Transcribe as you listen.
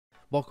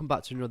Welcome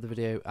back to another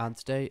video, and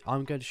today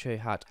I'm going to show you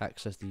how to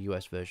access the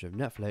US version of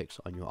Netflix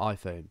on your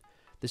iPhone.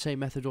 The same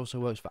method also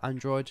works for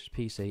Android,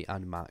 PC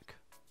and Mac.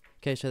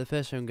 Okay, so the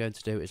first thing I'm going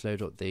to do is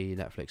load up the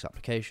Netflix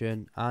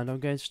application, and I'm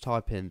going to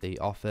type in The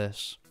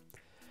Office.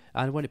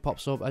 And when it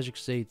pops up, as you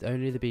can see,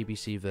 only the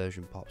BBC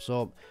version pops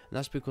up, and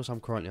that's because I'm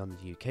currently on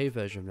the UK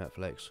version of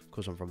Netflix,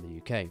 because I'm from the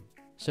UK.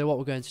 So what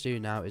we're going to do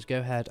now is go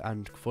ahead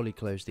and fully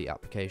close the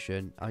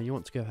application, and you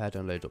want to go ahead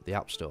and load up the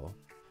App Store.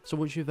 So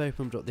once you've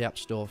opened up the App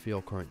Store for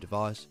your current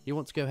device, you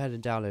want to go ahead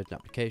and download an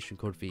application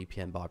called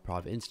VPN by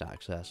Private Internet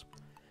Access.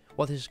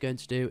 What this is going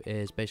to do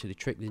is basically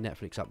trick the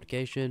Netflix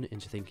application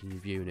into thinking you're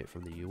viewing it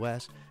from the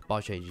US by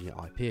changing your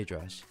IP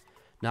address.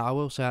 Now I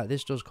will say that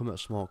this does come at a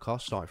small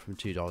cost, starting from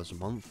 $2 a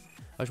month.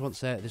 I just want to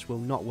say that this will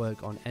not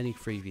work on any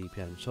free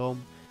VPN at all,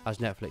 as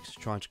Netflix is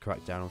trying to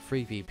crack down on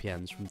free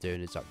VPNs from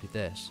doing exactly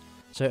this.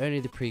 So only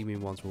the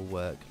premium ones will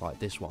work, like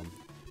this one.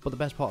 But the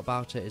best part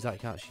about it is that you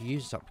can actually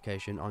use this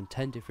application on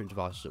 10 different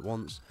devices at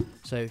once.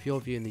 So if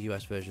you're viewing the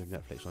US version of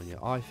Netflix on your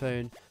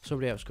iPhone,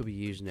 somebody else could be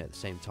using it at the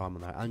same time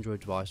on their Android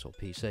device or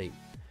PC.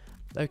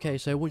 Okay,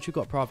 so once you've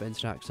got private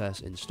internet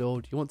access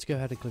installed, you want to go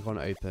ahead and click on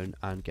open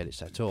and get it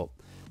set up.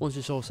 Once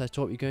it's all set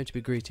up, you're going to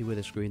be greeted with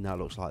a screen that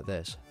looks like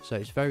this. So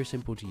it's very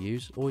simple to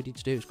use. All you need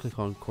to do is click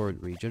on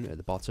current region at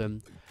the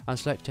bottom and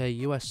select a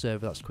US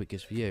server that's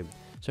quickest for you.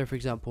 So for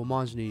example,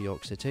 mine's New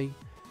York City.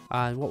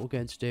 And what we're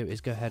going to do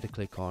is go ahead and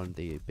click on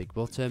the big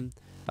button,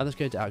 and that's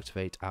going to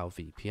activate our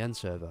VPN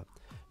server.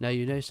 Now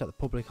you notice that the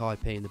public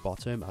IP in the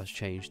bottom has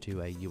changed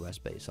to a US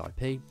based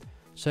IP.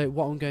 So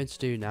what I'm going to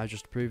do now,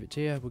 just to prove it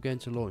to you, we're going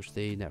to launch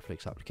the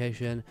Netflix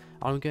application, and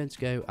I'm going to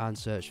go and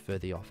search for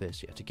The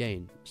Office yet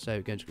again. So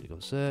we're going to click on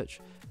search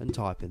and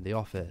type in The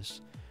Office.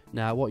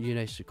 Now what you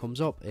notice it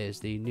comes up is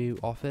the new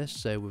Office,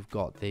 so we've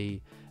got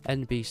the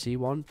NBC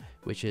one,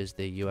 which is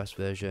the US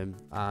version,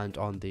 and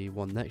on the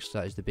one next to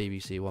that is the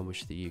BBC one,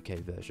 which is the UK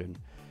version.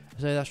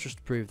 So that's just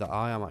to prove that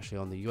I am actually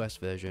on the US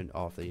version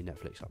of the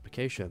Netflix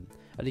application.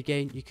 And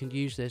again, you can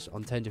use this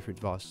on 10 different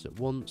devices at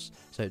once,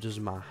 so it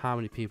doesn't matter how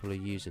many people are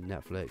using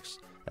Netflix,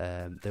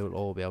 they will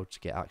all be able to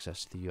get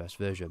access to the US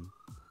version.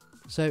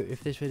 So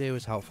if this video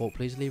was helpful,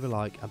 please leave a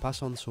like and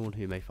pass on to someone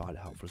who may find it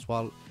helpful as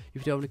well.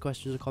 If you do have any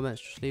questions or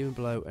comments, just leave them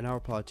below and I'll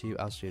reply to you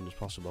as soon as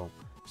possible.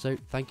 So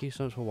thank you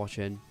so much for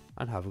watching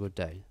and have a good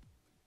day.